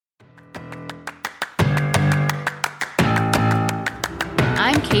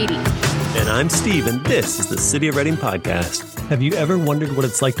I'm Katie. And I'm Steve, and this is the City of Reading podcast. Have you ever wondered what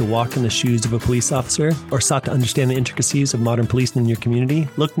it's like to walk in the shoes of a police officer, or sought to understand the intricacies of modern policing in your community?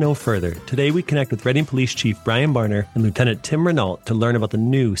 Look no further. Today we connect with Reading Police Chief Brian Barner and Lieutenant Tim Renault to learn about the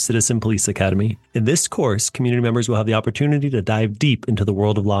new Citizen Police Academy. In this course, community members will have the opportunity to dive deep into the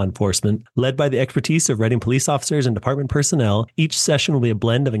world of law enforcement. Led by the expertise of Reading police officers and department personnel, each session will be a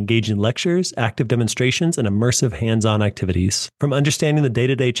blend of engaging lectures, active demonstrations, and immersive hands-on activities. From understanding the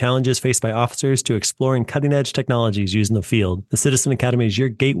day-to-day challenges faced by officers to exploring cutting-edge technologies used in the field, the Citizen Academy is your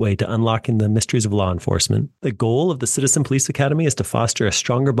gateway to unlocking the mysteries of law enforcement. The goal of the Citizen Police Academy is to foster a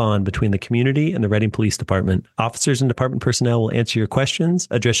stronger bond between the community and the Reading Police Department. Officers and department personnel will answer your questions,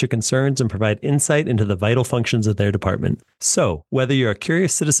 address your concerns, and provide insight into the vital functions of their department. So, whether you're a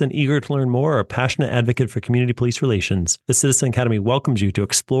curious citizen eager to learn more or a passionate advocate for community police relations, the Citizen Academy welcomes you to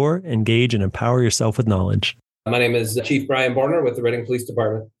explore, engage, and empower yourself with knowledge. My name is Chief Brian Barner with the Reading Police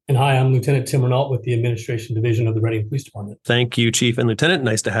Department. And hi, I'm Lieutenant Tim Renault with the Administration Division of the Reading Police Department. Thank you, Chief and Lieutenant.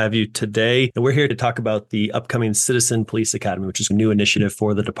 Nice to have you today. And we're here to talk about the upcoming Citizen Police Academy, which is a new initiative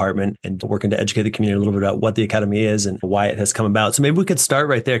for the department and working to educate the community a little bit about what the academy is and why it has come about. So maybe we could start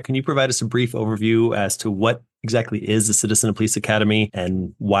right there. Can you provide us a brief overview as to what exactly is the Citizen Police Academy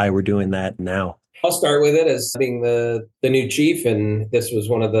and why we're doing that now? I'll start with it as being the new chief. And this was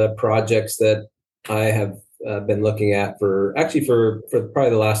one of the projects that I have been looking at for probably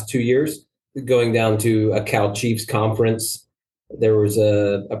the last 2 years, going down to a Cal Chiefs conference. There was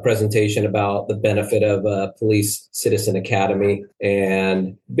a presentation about the benefit of a police citizen academy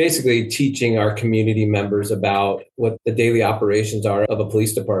and basically teaching our community members about what the daily operations are of a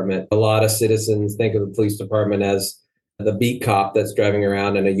police department. A lot of citizens think of the police department as the beat cop that's driving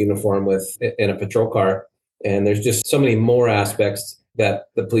around in a uniform in a patrol car. And there's just so many more aspects that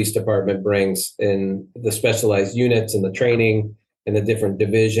the police department brings in the specialized units and the training and the different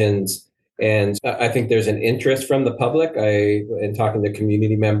divisions. And I think there's an interest from the public. In talking to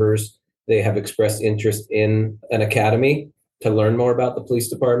community members, they have expressed interest in an academy to learn more about the police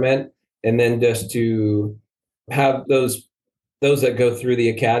department. And then just to have those that go through the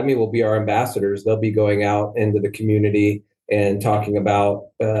academy will be our ambassadors. They'll be going out into the community and talking about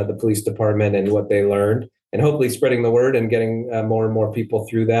the police department and what they learned, and hopefully spreading the word and getting more and more people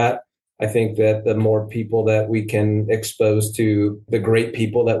through that. I think that the more people that we can expose to the great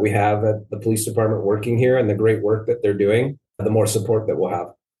people that we have at the police department working here and the great work that they're doing, the more support that we'll have.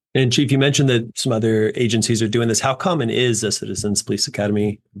 And Chief, you mentioned that some other agencies are doing this. How common is a Citizens Police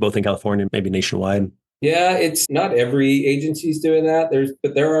Academy, both in California, maybe nationwide? Yeah, it's not every agency's doing that.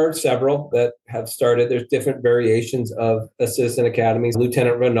 But there are several that have started. There's different variations of a Citizen Academy.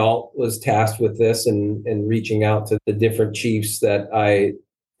 Lieutenant Renault was tasked with this and reaching out to the different chiefs that I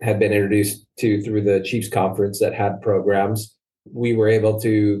had been introduced to through the Chiefs Conference that had programs. We were able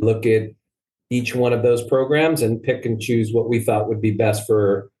to look at each one of those programs and pick and choose what we thought would be best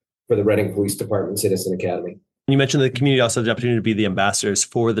for the Reading Police Department Citizen Academy. You mentioned the community also has the opportunity to be the ambassadors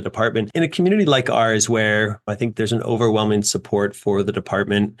for the department. In a community like ours, where I think there's an overwhelming support for the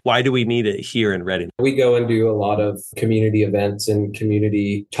department, why do we need it here in Reading? We go and do a lot of community events and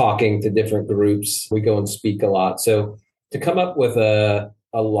community talking to different groups. We go and speak a lot. So to come up with a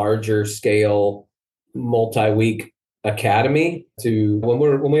larger scale, multi-week academy when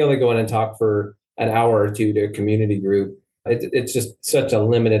we only go in and talk for an hour or two to a community group, it's just such a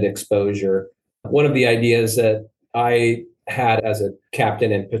limited exposure. One of the ideas that I had as a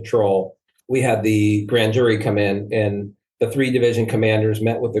captain in patrol, we had the grand jury come in and the 3 division commanders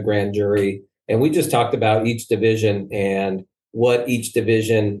met with the grand jury. And we just talked about each division and what each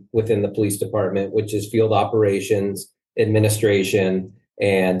division within the police department, which is field operations, administration,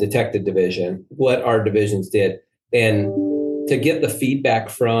 and detective division, what our divisions did. And to get the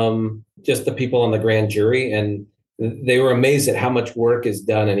feedback from just the people on the grand jury, and they were amazed at how much work is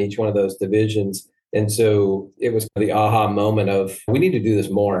done in each one of those divisions. And so it was the aha moment of, we need to do this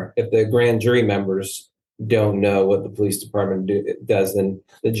more. If the grand jury members don't know what the police department does, then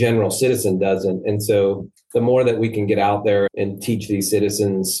the general citizen doesn't. And so the more that we can get out there and teach these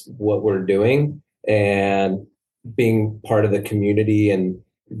citizens what we're doing and being part of the community and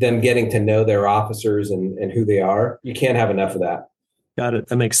them getting to know their officers and who they are, you can't have enough of that. Got it.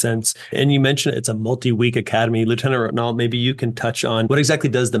 That makes sense. And you mentioned it's a multi-week academy. Lieutenant Renault, maybe you can touch on what exactly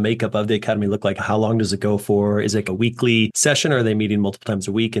does the makeup of the academy look like? How long does it go for? Is it a weekly session or are they meeting multiple times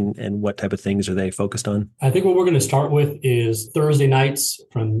a week? And what type of things are they focused on? I think what we're going to start with is Thursday nights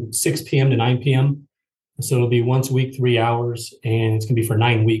from 6 p.m. to 9 p.m. So it'll be once a week, 3 hours, and it's going to be for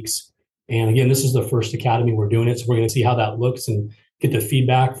 9 weeks. And again, this is the first academy we're doing it. So we're going to see how that looks and get the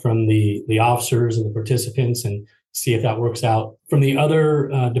feedback from the officers and the participants and see if that works out. From the other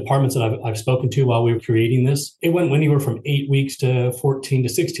departments that I've spoken to while we were creating this, it went anywhere from 8 weeks to 14 to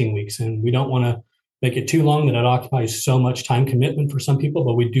 16 weeks. And we don't want to make it too long that it occupies so much time commitment for some people,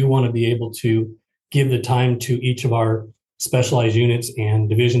 but we do want to be able to give the time to each of our specialized units and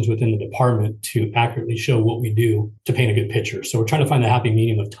divisions within the department to accurately show what we do to paint a good picture. So we're trying to find the happy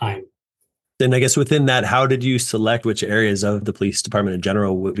medium of time. Then I guess within that, how did you select which areas of the police department in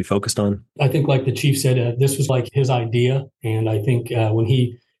general would be focused on? I think like the chief said, this was like his idea. And I think when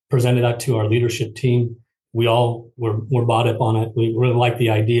he presented that to our leadership team, we all were bought up on it. We really liked the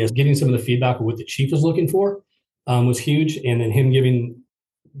idea. Getting some of the feedback of what the chief was looking for was huge. And then him giving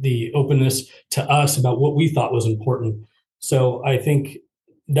the openness to us about what we thought was important. So I think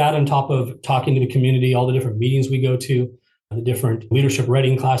that on top of talking to the community, all the different meetings we go to, the different leadership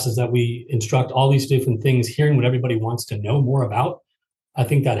writing classes that we instruct, all these different things, hearing what everybody wants to know more about, I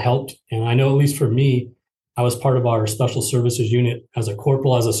think that helped. And I know, at least for me, I was part of our special services unit as a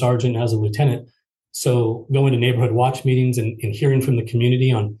corporal, as a sergeant, as a lieutenant. So going to neighborhood watch meetings and hearing from the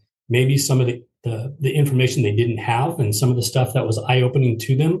community on maybe some of the information they didn't have and some of the stuff that was eye-opening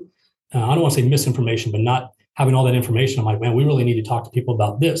to them. I don't want to say misinformation, but not having all that information. I'm like, man, we really need to talk to people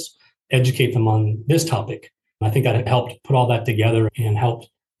about this, educate them on this topic. I think that helped put all that together and helped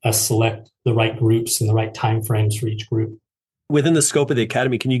us select the right groups and the right timeframes for each group. Within the scope of the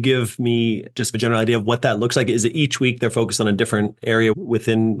academy, can you give me just a general idea of what that looks like? Is it each week they're focused on a different area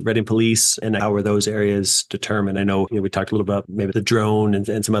within Reading Police, and how are those areas determined? I know, we talked a little about maybe the drone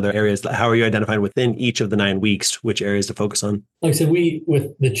and some other areas. How are you identifying within each of the 9 weeks which areas to focus on? Like I said,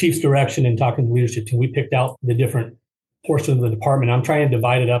 with the chief's direction and talking to the leadership team, we picked out the different portions of the department. I'm trying to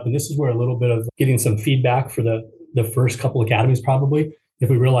divide it up, and this is where a little bit of getting some feedback for the first couple academies probably. If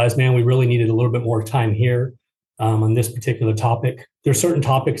we realize, man, we really needed a little bit more time here on this particular topic. There's certain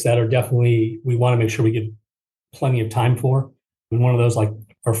topics that are definitely, we want to make sure we give plenty of time for. And one of those, like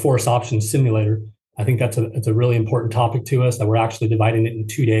our force options simulator, I think it's a really important topic to us, that we're actually dividing it in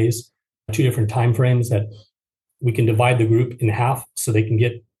 2 days, 2 different time frames, that we can divide the group in half so they can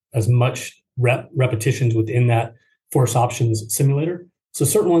get as much repetitions within that force options simulator. So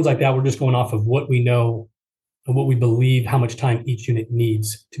certain ones like that, we're just going off of what we know and what we believe, how much time each unit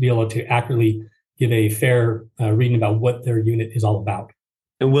needs to be able to accurately give a fair reading about what their unit is all about.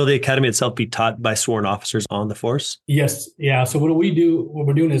 And will the academy itself be taught by sworn officers on the force? Yes. Yeah. So what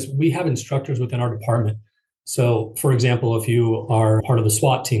we're doing is we have instructors within our department. So for example, if you are part of the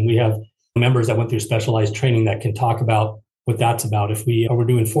SWAT team, we have members that went through specialized training that can talk about what that's about. If we're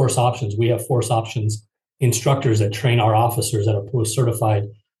doing force options, we have force options instructors that train our officers that are post certified.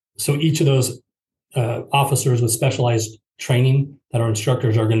 So each of those officers with specialized training that are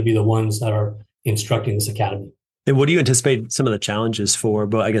instructors are going to be the ones that are instructing this academy. And what do you anticipate some of the challenges for,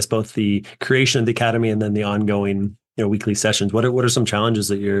 both the creation of the academy and then the ongoing weekly sessions? What are some challenges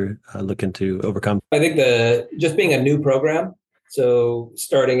that you're looking to overcome? I think just being a new program, so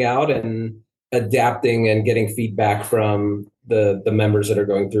starting out and adapting and getting feedback from the members that are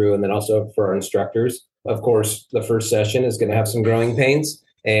going through, and then also for our instructors. Of course, the first session is going to have some growing pains,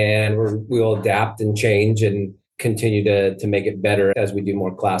 and we'll adapt and change and continue to make it better as we do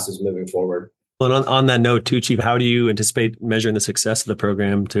more classes moving forward. Well, and on that note too, Chief, how do you anticipate measuring the success of the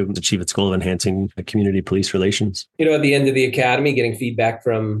program to achieve its goal of enhancing community police relations? At the end of the academy, getting feedback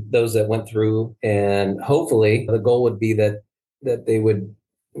from those that went through, and hopefully the goal would be that we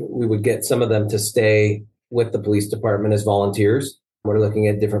would get some of them to stay with the police department as volunteers. We're looking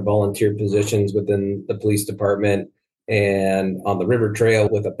at different volunteer positions within the police department and on the river trail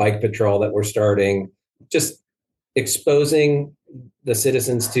with a bike patrol that we're starting, just exposing the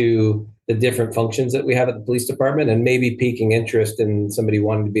citizens to the different functions that we have at the police department, and maybe piquing interest in somebody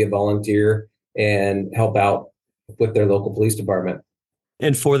wanting to be a volunteer and help out with their local police department.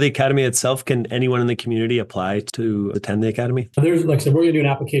 And for the academy itself, can anyone in the community apply to attend the academy? There's, like I said, we're going to do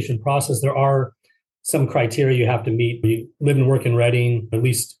an application process. There are some criteria you have to meet. You live and work in Reading, at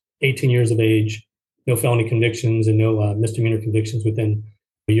least 18 years of age, no felony convictions and no misdemeanor convictions within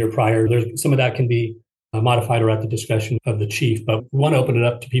a year prior. Some of that can be modified or at the discretion of the chief, but we want to open it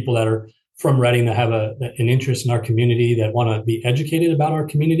up to people that are from Reading that have an interest in our community, that want to be educated about our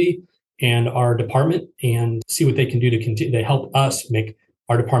community and our department, and see what they can do to continue to help us make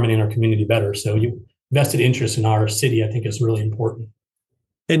our department and our community better. So vested interest in our city, I think, is really important.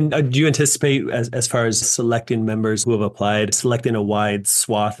 And do you anticipate, as far as selecting members who have applied, selecting a wide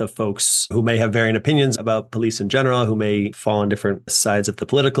swath of folks who may have varying opinions about police in general, who may fall on different sides of the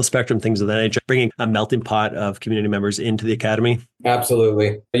political spectrum, things of that nature, bringing a melting pot of community members into the academy?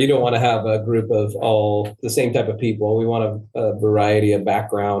 Absolutely. You don't want to have a group of all the same type of people. We want a variety of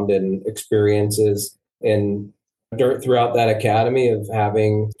background and experiences, and throughout that academy of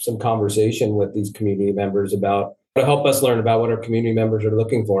having some conversation with these community members about to help us learn about what our community members are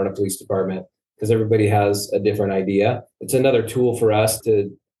looking for in a police department, because everybody has a different idea. It's another tool for us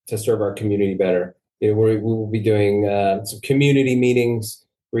to serve our community better. We will be doing some community meetings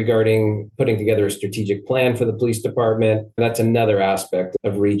regarding putting together a strategic plan for the police department. That's another aspect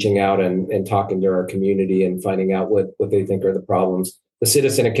of reaching out and talking to our community and finding out what they think are the problems. The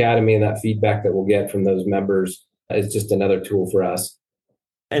Citizen Academy and that feedback that we'll get from those members is just another tool for us.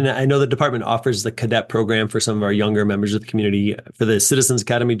 And I know the department offers the cadet program for some of our younger members of the community. For the Citizens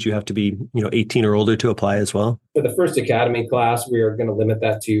Academy, do you have to be 18 or older to apply as well? For the first academy class, we are going to limit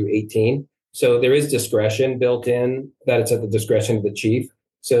that to 18. So there is discretion built in that it's at the discretion of the chief.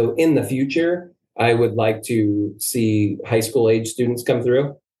 So in the future, I would like to see high school age students come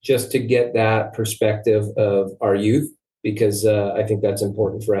through just to get that perspective of our youth, because I think that's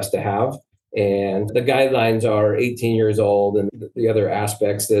important for us to have. And the guidelines are 18 years old and the other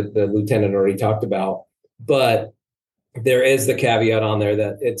aspects that the lieutenant already talked about. But there is the caveat on there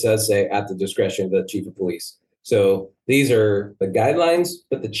that it does say at the discretion of the chief of police. So these are the guidelines,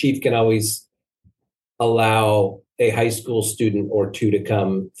 but the chief can always allow a high school student or two to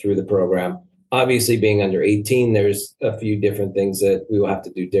come through the program. Obviously, being under 18, there's a few different things that we will have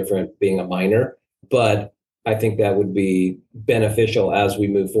to do different being a minor. But I think that would be beneficial as we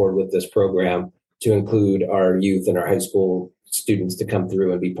move forward with this program to include our youth and our high school students to come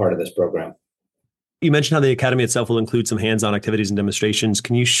through and be part of this program. You mentioned how the academy itself will include some hands-on activities and demonstrations.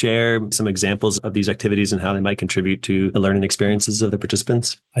 Can you share some examples of these activities and how they might contribute to the learning experiences of the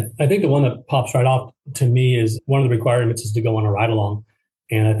participants? I think the one that pops right off to me is one of the requirements is to go on a ride-along.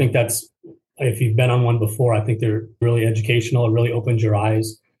 And I think that's, if you've been on one before, I think they're really educational. It really opens your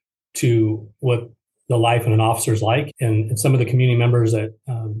eyes to what the life of an officer is like. And some of the community members that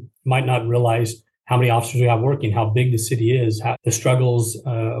might not realize how many officers we have working, how big the city is, how the struggles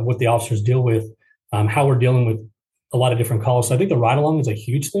of what the officers deal with, how we're dealing with a lot of different calls. So I think the ride-along is a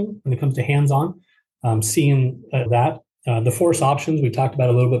huge thing when it comes to hands-on, seeing that. The force options, we talked about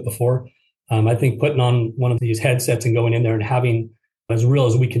a little bit before. I think putting on one of these headsets and going in there and having as real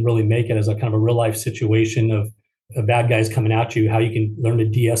as we can really make it as a kind of a real-life situation of bad guys coming at you, how you can learn to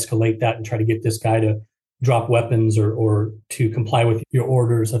de-escalate that and try to get this guy to drop weapons or to comply with your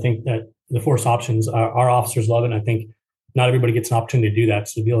orders. I think that the force options, our officers love it. And I think not everybody gets an opportunity to do that.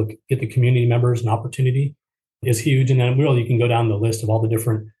 So to be able to get the community members an opportunity is huge. And then really you can go down the list of all the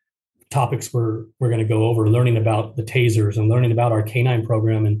different topics we're going to go over, learning about the tasers and learning about our K9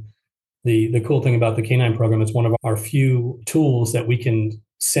 program. And the cool thing about the K9 program, it's one of our few tools that we can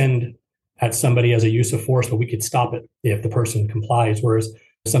send at somebody as a use of force, but we could stop it if the person complies. Whereas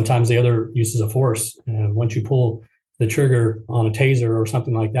sometimes the other uses of force, once you pull the trigger on a taser or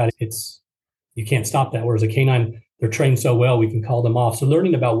something like that, you can't stop that. Whereas a K9, they're trained so well, we can call them off. So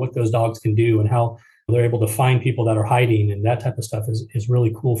learning about what those dogs can do and how they're able to find people that are hiding and that type of stuff is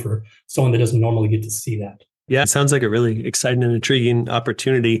really cool for someone that doesn't normally get to see that. Yeah, it sounds like a really exciting and intriguing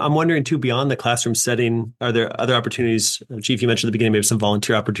opportunity. I'm wondering too, beyond the classroom setting, are there other opportunities? Chief, you mentioned at the beginning, maybe some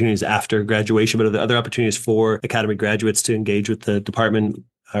volunteer opportunities after graduation, but are there other opportunities for academy graduates to engage with the department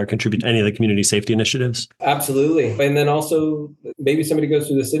or contribute to any of the community safety initiatives? Absolutely. And then also maybe somebody goes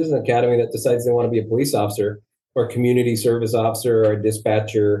through the Citizen Academy that decides they want to be a police officer or community service officer or a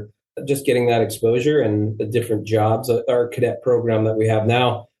dispatcher, just getting that exposure and the different jobs. Our cadet program that we have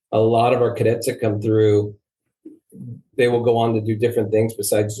now, a lot of our cadets that come through, they will go on to do different things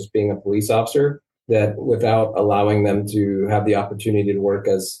besides just being a police officer, that without allowing them to have the opportunity to work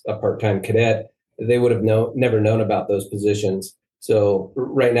as a part-time cadet, they would have never known about those positions. So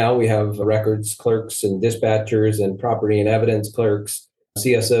right now we have records clerks and dispatchers and property and evidence clerks,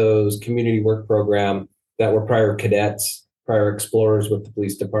 CSOs, community work program that were prior cadets, prior explorers with the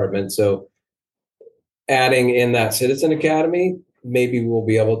police department. So adding in that Citizen Academy, maybe we'll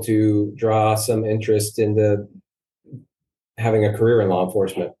be able to draw some interest into having a career in law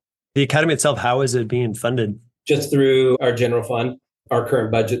enforcement. The academy itself, how is it being funded? Just through our general fund, our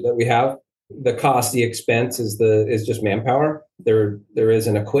current budget that we have. The cost, the expense is just manpower. There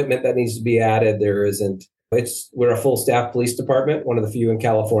isn't equipment that needs to be added. We're a full staff police department, one of the few in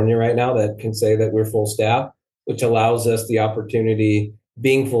California right now that can say that we're full staff, which allows us the opportunity,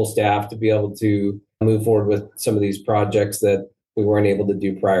 being full staff, to be able to move forward with some of these projects that we weren't able to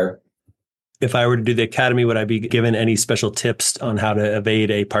do prior. If I were to do the academy, would I be given any special tips on how to evade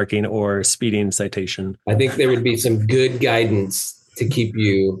a parking or speeding citation? I think there would be some good guidance to keep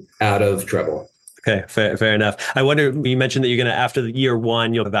you out of trouble. Okay, fair enough. I wonder, you mentioned that you're going to, after the year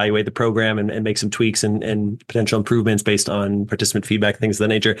one, you'll evaluate the program and make some tweaks and potential improvements based on participant feedback, things of that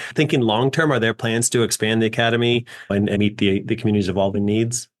nature. Thinking long term, are there plans to expand the academy and meet the community's evolving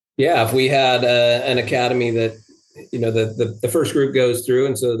needs? Yeah, if we had an academy that, the first group goes through,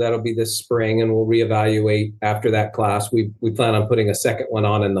 and so that'll be this spring, and we'll reevaluate after that class. We plan on putting a second one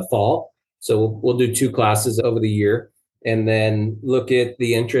on in the fall. So we'll do 2 classes over the year and then look at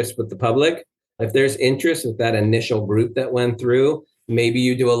the interest with the public. If there's interest with that initial group that went through, maybe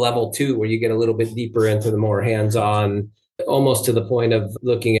you do a level 2 where you get a little bit deeper into the more hands-on, almost to the point of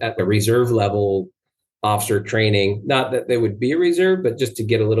looking at the reserve level officer training. Not that they would be a reserve, but just to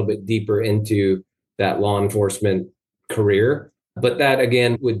get a little bit deeper into that law enforcement career. But that,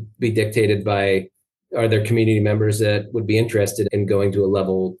 again, would be dictated by, are there community members that would be interested in going to a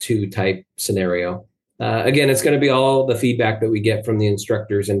level 2 type scenario? Again, it's going to be all the feedback that we get from the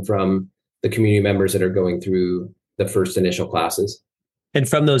instructors and from the community members that are going through the first initial classes. And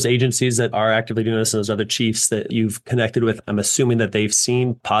from those agencies that are actively doing this and those other chiefs that you've connected with, I'm assuming that they've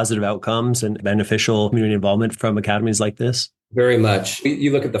seen positive outcomes and beneficial community involvement from academies like this? Very much.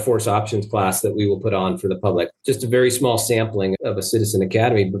 You look at the force options class that we will put on for the public, just a very small sampling of a citizen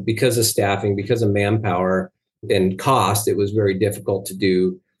academy, but because of staffing, because of manpower and cost, it was very difficult to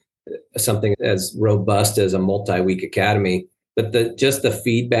do something as robust as a multi-week academy. But just the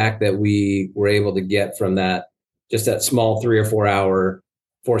feedback that we were able to get from that small 3 or 4 hour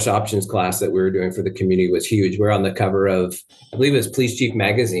force options class that we were doing for the community was huge. We're on the cover of, I believe it was Police Chief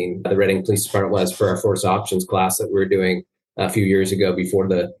Magazine, the Reading Police Department was, for our force options class that we were doing a few years ago before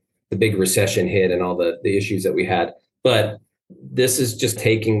the big recession hit and all the issues that we had. But this is just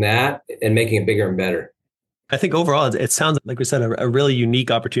taking that and making it bigger and better. I think overall, it sounds like we said, a really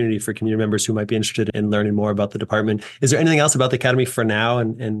unique opportunity for community members who might be interested in learning more about the department. Is there anything else about the academy for now?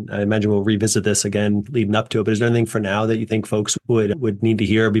 And I imagine we'll revisit this again leading up to it. But is there anything for now that you think folks would need to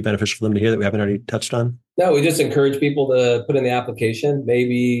hear or be beneficial for them to hear that we haven't already touched on? No, we just encourage people to put in the application.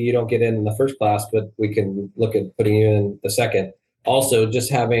 Maybe you don't get in the first class, but we can look at putting you in the second. Also,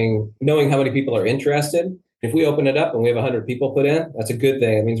 just knowing how many people are interested. If we open it up and we have 100 people put in, that's a good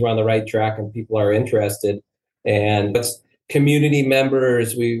thing. It means we're on the right track and people are interested. And it's community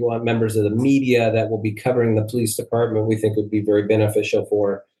members. We want members of the media that will be covering the police department. We think would be very beneficial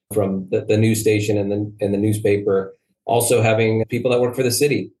from the news station and the newspaper. Also having people that work for the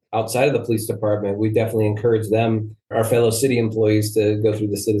city outside of the police department. We definitely encourage them, our fellow city employees, to go through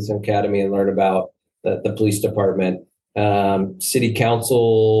the Citizen Academy and learn about the police department. City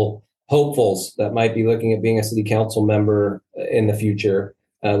council hopefuls that might be looking at being a city council member in the future.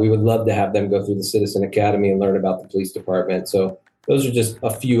 We would love to have them go through the Citizen Academy and learn about the police department. So those are just a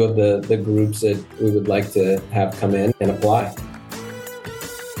few of the groups that we would like to have come in and apply.